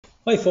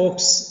Hi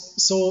folks,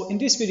 so in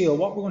this video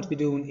what we're going to be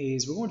doing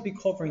is we're going to be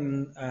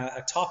covering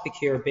a topic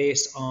here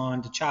based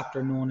on the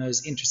chapter known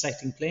as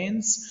Intersecting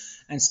Planes,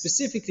 and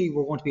specifically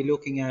we're going to be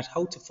looking at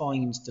how to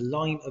find the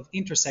line of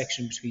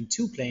intersection between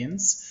two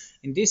planes.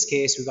 In this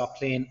case we've got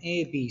plane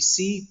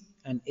ABC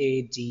and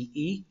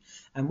ADE,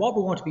 and what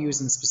we're going to be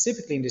using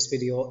specifically in this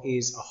video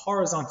is a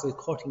horizontal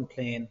cutting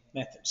plane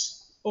method.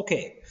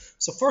 Okay,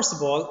 so first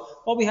of all,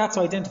 what we have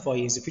to identify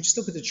is, if we just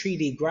look at the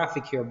 3D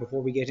graphic here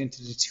before we get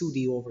into the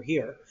 2D over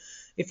here,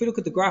 if we look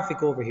at the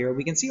graphic over here,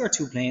 we can see our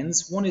two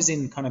planes. One is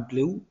in kind of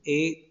blue,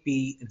 A,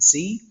 B, and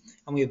C,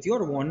 and we have the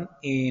other one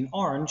in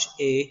orange,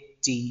 A,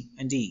 D,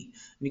 and E.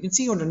 And you can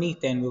see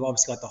underneath then we've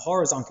obviously got the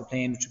horizontal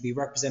plane, which will be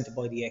represented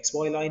by the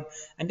XY line,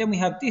 and then we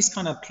have this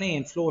kind of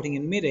plane floating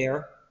in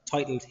midair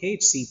titled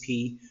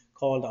HCP,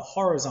 called a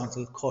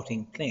horizontal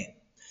cutting plane.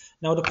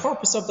 Now, the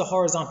purpose of the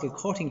horizontal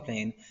cutting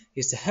plane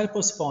is to help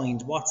us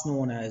find what's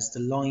known as the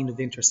line of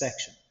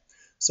intersection.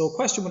 So a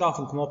question would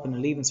often come up in a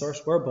leaving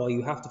cert whereby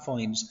you have to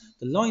find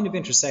the line of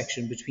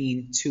intersection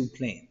between two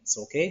planes,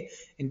 okay?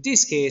 In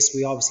this case,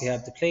 we obviously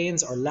have the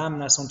planes, or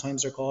lamina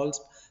sometimes they're called.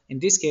 In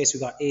this case,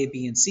 we've got A,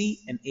 B, and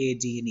C, and A,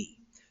 D, and E.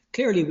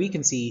 Clearly, we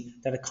can see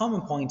that a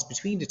common point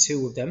between the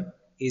two of them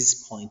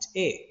is point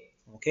A,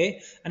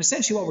 okay? And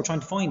essentially what we're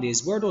trying to find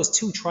is where those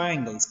two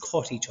triangles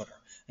cut each other.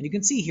 And you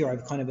can see here,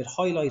 I've kind of it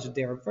highlighted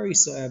there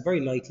very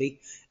lightly.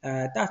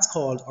 That's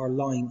called our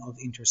line of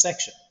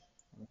intersection.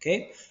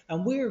 Okay,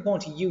 and we're going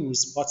to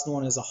use what's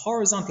known as a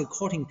horizontal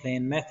cutting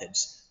plane method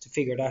to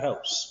figure that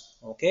out.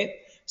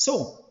 Okay,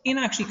 so in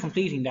actually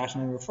completing that,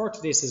 and I'll refer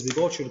to this as we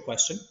go through the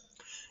question,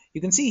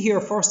 you can see here,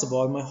 first of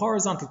all, my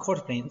horizontal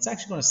cutting plane, it's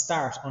actually going to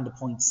start on the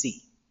point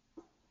C.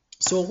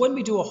 So when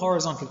we do a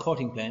horizontal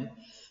cutting plane,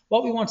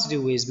 what we want to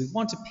do is we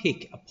want to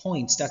pick a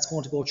point that's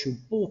going to go through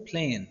both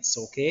planes,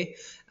 okay?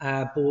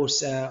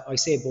 I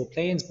say both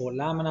planes, both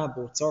lamina,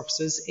 both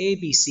surfaces,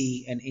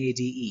 ABC and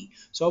ADE.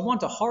 So I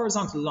want a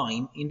horizontal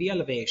line in the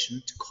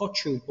elevation to cut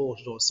through both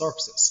of those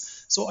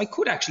surfaces. So I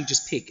could actually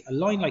just pick a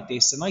line like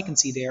this, and I can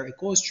see there it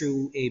goes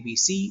through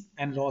ABC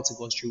and it also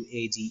goes through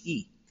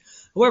ADE.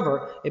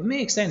 However, it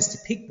makes sense to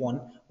pick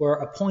one where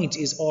a point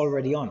is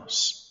already on it.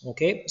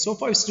 Okay, so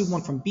if I was to do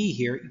one from B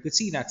here, you could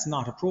see that's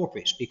not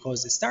appropriate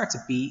because it starts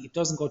at B, it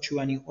doesn't go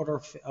through any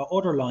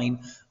other line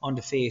on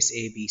the face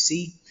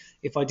ABC.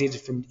 If I did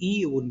it from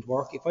E, it wouldn't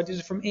work. If I did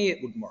it from A, it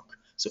wouldn't work.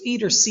 So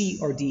either C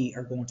or D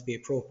are going to be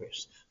appropriate.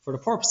 For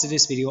the purpose of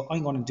this video,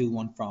 I'm going to do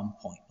one from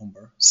point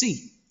number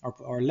C,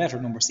 or letter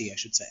number C, I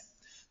should say.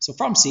 So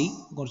from C,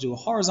 I'm going to do a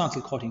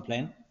horizontal cutting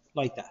plane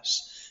like that.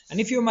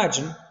 And if you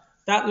imagine,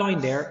 that line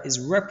there is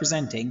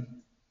representing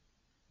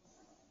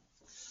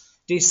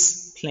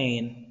this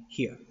plane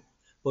here.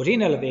 But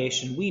in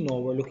elevation, we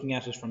know we're looking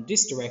at it from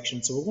this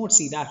direction, so we're going to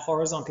see that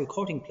horizontal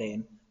cutting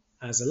plane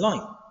as a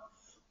line.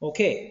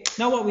 Okay,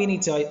 now what we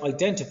need to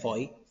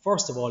identify,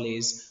 first of all,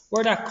 is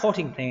where that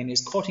cutting plane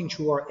is cutting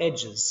through our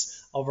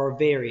edges of our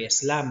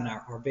various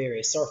lamina or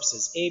various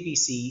surfaces,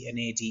 ABC and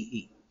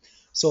ADE.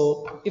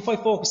 So if I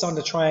focus on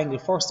the triangle,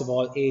 first of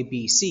all,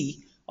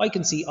 ABC, I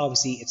can see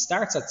obviously it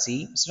starts at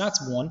C, so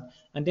that's 1,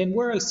 and then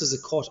where else does it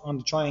cut on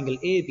the triangle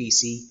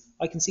ABC?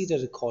 I can see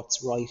that it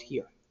cuts right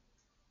here.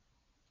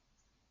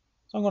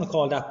 So I'm going to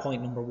call that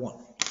point number 1.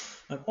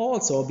 And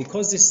also,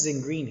 because this is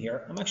in green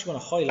here, I'm actually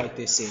going to highlight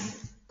this in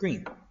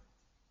green.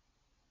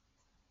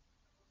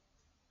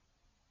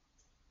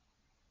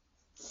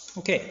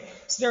 Okay,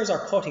 so there's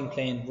our cutting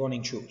plane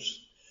running through it.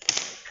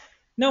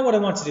 Now what I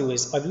want to do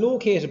is, I've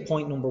located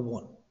point number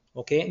 1.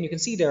 Okay, and you can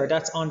see there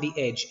that's on the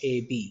edge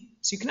AB.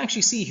 So you can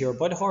actually see here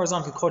by the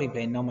horizontal cutting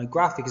plane, now my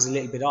graphic is a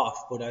little bit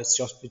off, but it's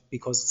just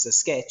because it's a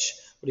sketch.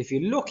 But if you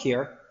look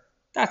here,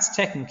 that's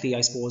technically,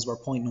 I suppose, where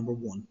point number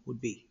 1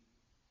 would be.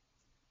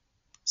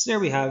 So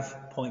there we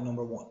have point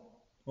number 1.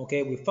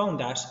 Okay, we found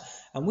that,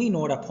 and we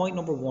know that point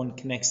number 1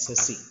 connects to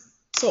C.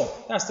 So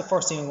that's the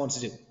first thing I'm going to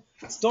do.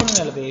 It's done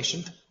in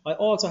elevation. I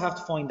also have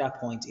to find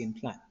that point in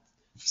plan.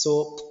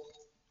 So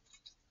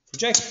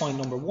project point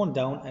number 1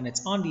 down, and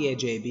it's on the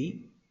edge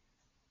AB.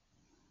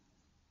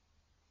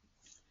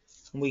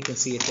 And we can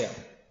see it there.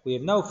 We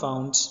have now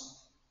found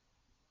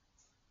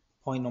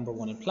point number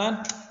 1 in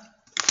plan,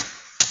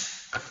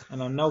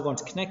 and I'm now going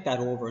to connect that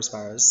over as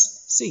far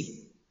as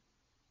C.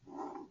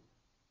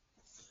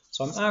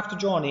 So I'm after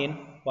drawing in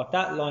what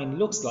that line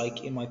looks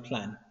like in my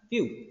plan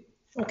view.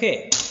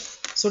 Okay,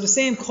 so the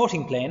same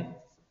cutting plane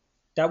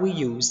that we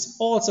used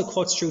also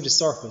cuts through the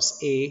surface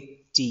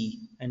A,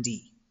 D, and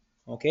E.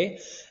 Okay,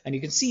 and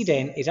you can see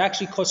then it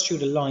actually cuts through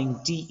the line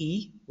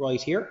DE right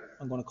here.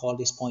 I'm going to call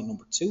this point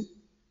number 2.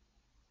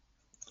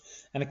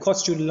 And it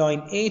cuts through the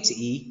line A to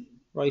E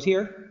right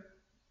here,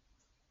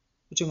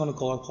 which I'm going to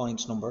call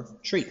point number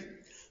 3.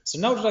 So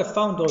now that I've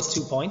found those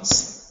 2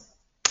 points,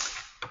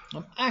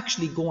 I'm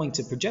actually going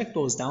to project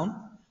those down.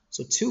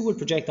 So 2 will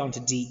project onto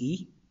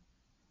DE,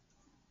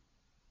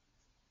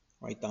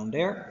 right down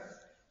there,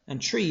 and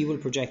 3 will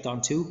project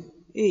onto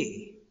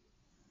A,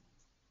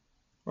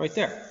 right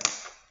there.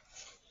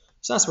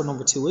 So that's where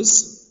number 2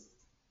 is,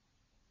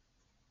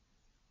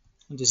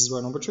 and this is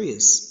where number 3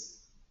 is.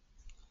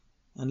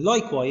 And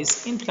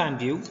likewise, in plan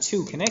view,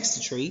 2 connects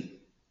to 3,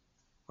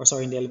 or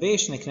sorry, in the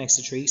elevation it connects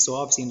to 3, so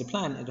obviously in the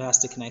plan it has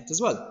to connect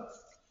as well.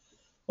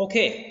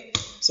 Okay,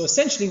 so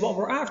essentially what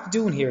we're after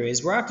doing here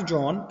is we're after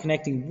drawing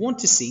connecting 1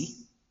 to C,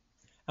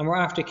 and we're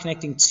after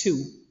connecting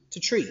 2 to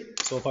 3.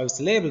 So if I was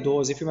to label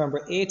those, if you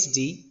remember A to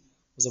D,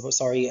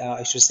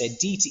 I should say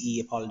D to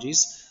E,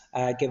 apologies,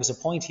 give us a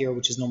point here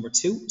which is number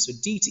 2, so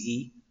D to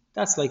E,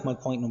 that's like my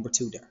point number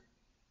 2 there.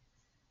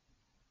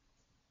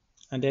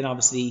 And then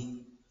obviously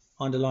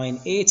on the line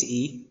A to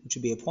E, which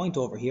would be a point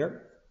over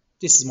here,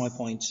 this is my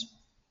point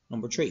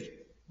number 3.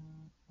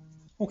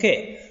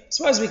 Okay,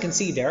 so as we can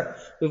see there,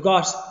 we've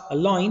got a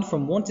line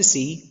from 1 to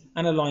C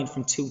and a line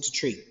from 2 to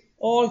 3,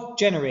 all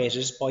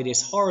generated by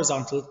this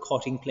horizontal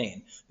cutting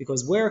plane,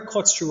 because where it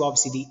cuts through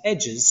obviously the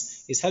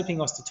edges is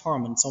helping us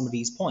determine some of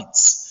these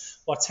points.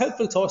 What's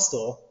helpful to us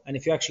though, and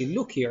if you actually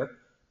look here,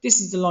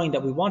 this is the line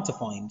that we want to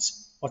find.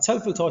 What's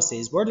helpful to us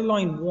is where the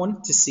line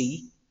 1 to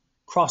C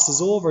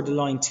crosses over the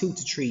line 2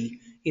 to 3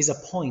 is a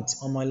point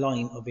on my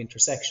line of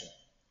intersection.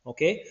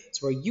 Okay,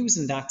 so we're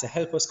using that to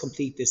help us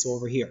complete this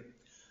over here.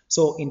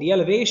 So in the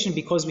elevation,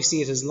 because we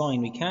see it as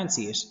line, we can't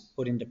see it,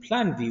 but in the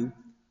plan view,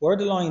 where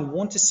the line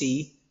 1 to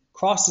C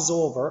crosses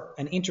over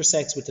and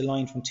intersects with the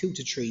line from 2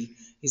 to 3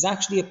 is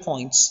actually a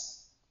point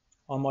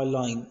on my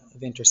line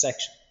of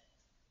intersection.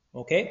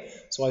 Okay,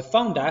 so I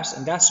found that,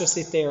 and that's just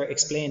it there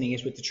explaining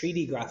it with the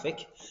 3D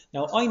graphic.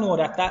 Now I know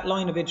that that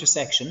line of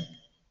intersection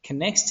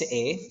connects to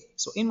A,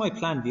 so in my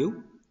plan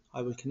view,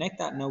 I will connect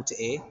that now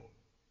to A.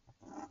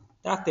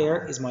 That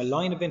there is my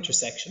line of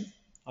intersection.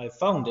 I've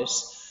found it.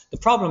 The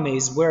problem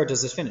is, where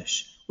does it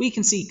finish? We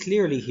can see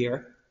clearly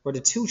here where the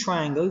 2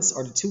 triangles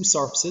or the 2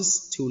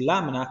 surfaces, 2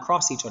 lamina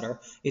cross each other,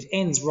 it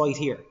ends right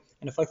here.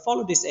 And if I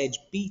follow this edge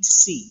B to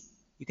C,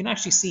 you can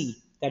actually see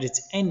that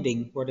it's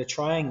ending where the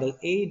triangle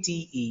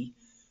ADE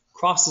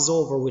crosses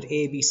over with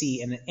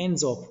ABC and it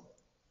ends up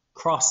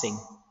crossing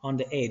on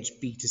the edge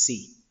B to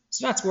C.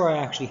 So that's where I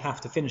actually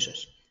have to finish it.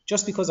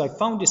 Just because I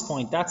found this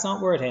point, that's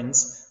not where it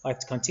ends. I have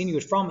to continue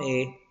it from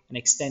A and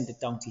extend it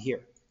down to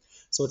here.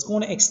 So it's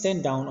going to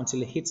extend down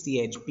until it hits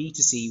the edge B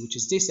to C, which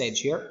is this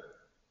edge here.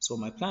 So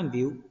in my plan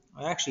view,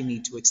 I actually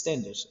need to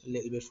extend it a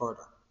little bit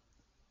further.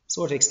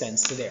 So it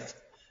extends to there.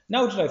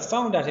 Now that I've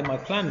found that in my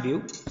plan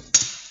view,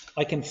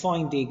 I can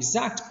find the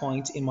exact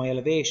point in my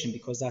elevation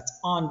because that's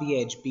on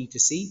the edge B to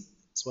C.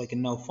 So I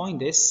can now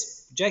find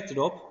this, project it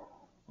up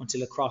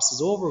until it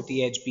crosses over with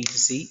the edge B to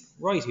C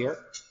right here.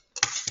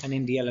 And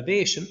in the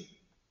elevation,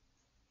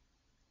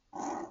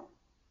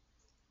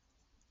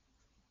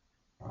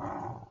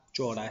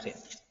 draw that in.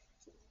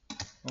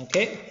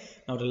 Okay,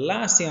 now the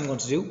last thing I'm going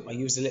to do, I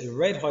use a little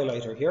red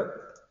highlighter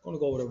here. I'm going to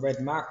go with a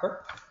red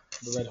marker,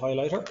 the red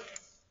highlighter.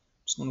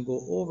 I'm just going to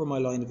go over my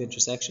line of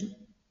intersection.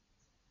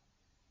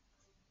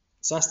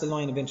 So that's the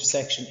line of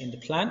intersection in the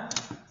plan.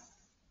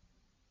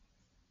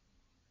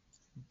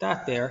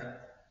 That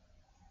there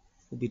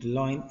will be the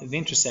line of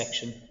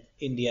intersection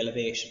in the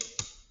elevation.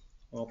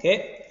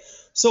 Okay,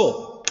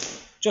 so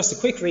just a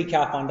quick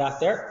recap on that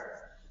there.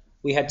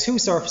 We had 2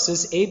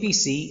 surfaces,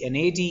 ABC and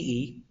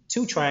ADE,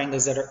 2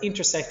 triangles that are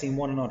intersecting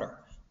one another.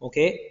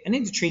 Okay, and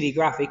in the 3D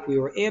graphic, we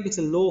were able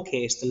to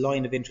locate the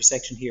line of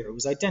intersection here. It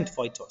was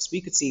identified to us. We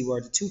could see where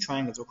the 2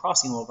 triangles were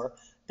crossing over.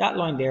 That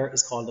line there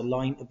is called the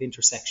line of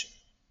intersection.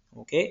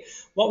 Okay,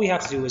 what we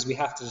have to do is we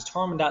have to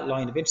determine that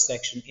line of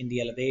intersection in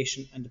the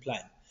elevation and the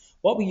plan.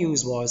 What we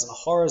used was a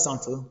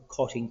horizontal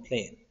cutting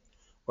plane.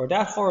 Where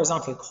that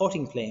horizontal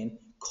cutting plane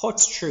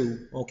cuts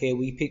through, okay,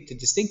 we picked a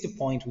distinctive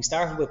point. We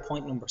started with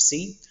point number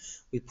C.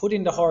 We put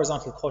in the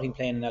horizontal cutting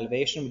plane and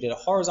elevation. We did a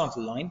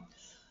horizontal line.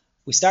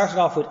 We started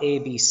off with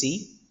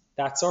ABC,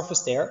 that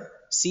surface there,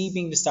 C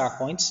being the start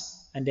point,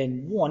 and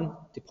then 1,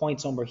 the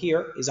point number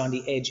here, is on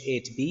the edge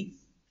A to B.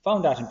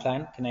 Found that in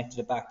plan, connected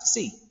it back to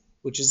C,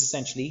 which is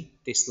essentially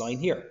this line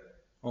here.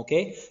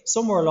 Okay,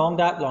 somewhere along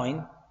that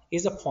line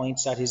is a point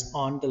that is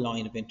on the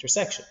line of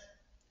intersection.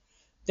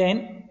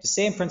 Then the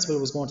same principle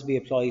was going to be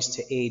applied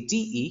to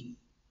ADE.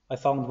 I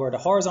found where the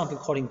horizontal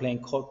cutting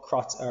plane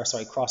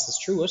crosses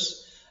through it,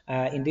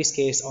 in this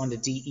case on the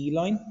DE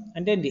line,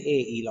 and then the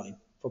AE line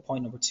for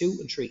point number 2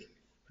 and 3.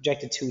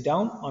 Projected 2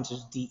 down onto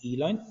the DE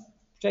line,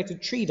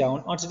 projected 3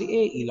 down onto the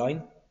AE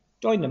line,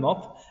 join them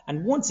up,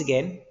 and once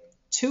again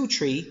 2,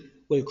 3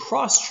 will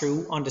cross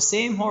through on the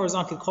same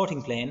horizontal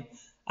cutting plane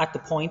at the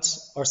point,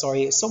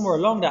 somewhere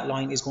along that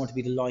line is going to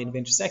be the line of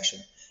intersection.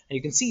 And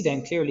you can see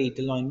then clearly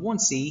the line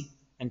 1C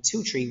and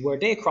 2, 3, where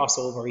they cross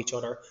over each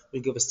other,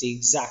 will give us the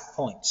exact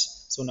point.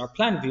 So in our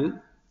plan view,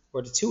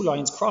 where the 2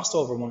 lines crossed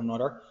over one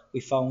another, we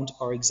found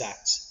our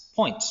exact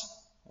point.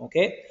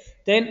 Okay,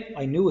 then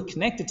I knew it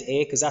connected to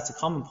A because that's a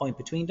common point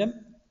between them,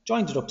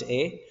 joined it up to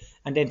A,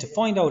 and then to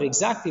find out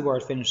exactly where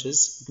it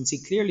finishes, you can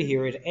see clearly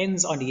here it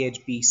ends on the edge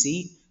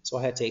BC, so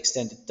I had to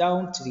extend it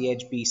down to the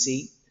edge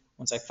BC.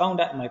 Once I found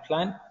that in my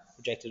plan,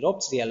 project it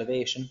up to the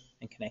elevation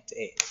and connect to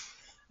A.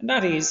 And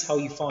that is how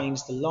you find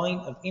the line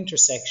of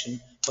intersection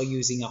by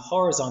using a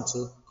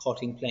horizontal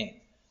cutting plane.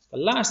 The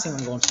last thing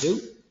I'm going to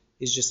do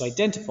is just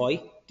identify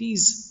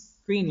these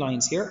green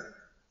lines here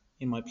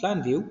in my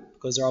plan view,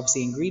 because they're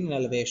obviously in green in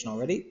elevation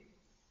already.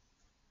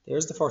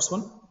 There's the first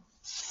one.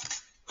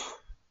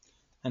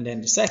 And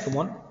then the second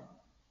one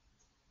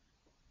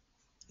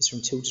is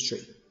from 2 to 3.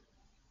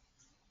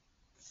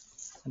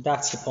 And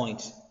that's the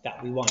point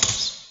that we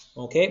want.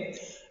 Okay,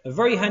 a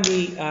very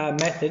handy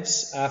method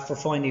for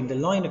finding the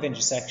line of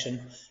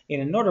intersection.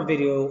 In another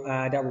video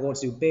that we're going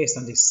to do based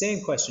on this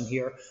same question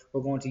here,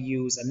 we're going to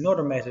use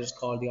another method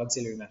called the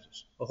auxiliary method.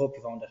 I hope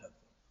you found that helpful.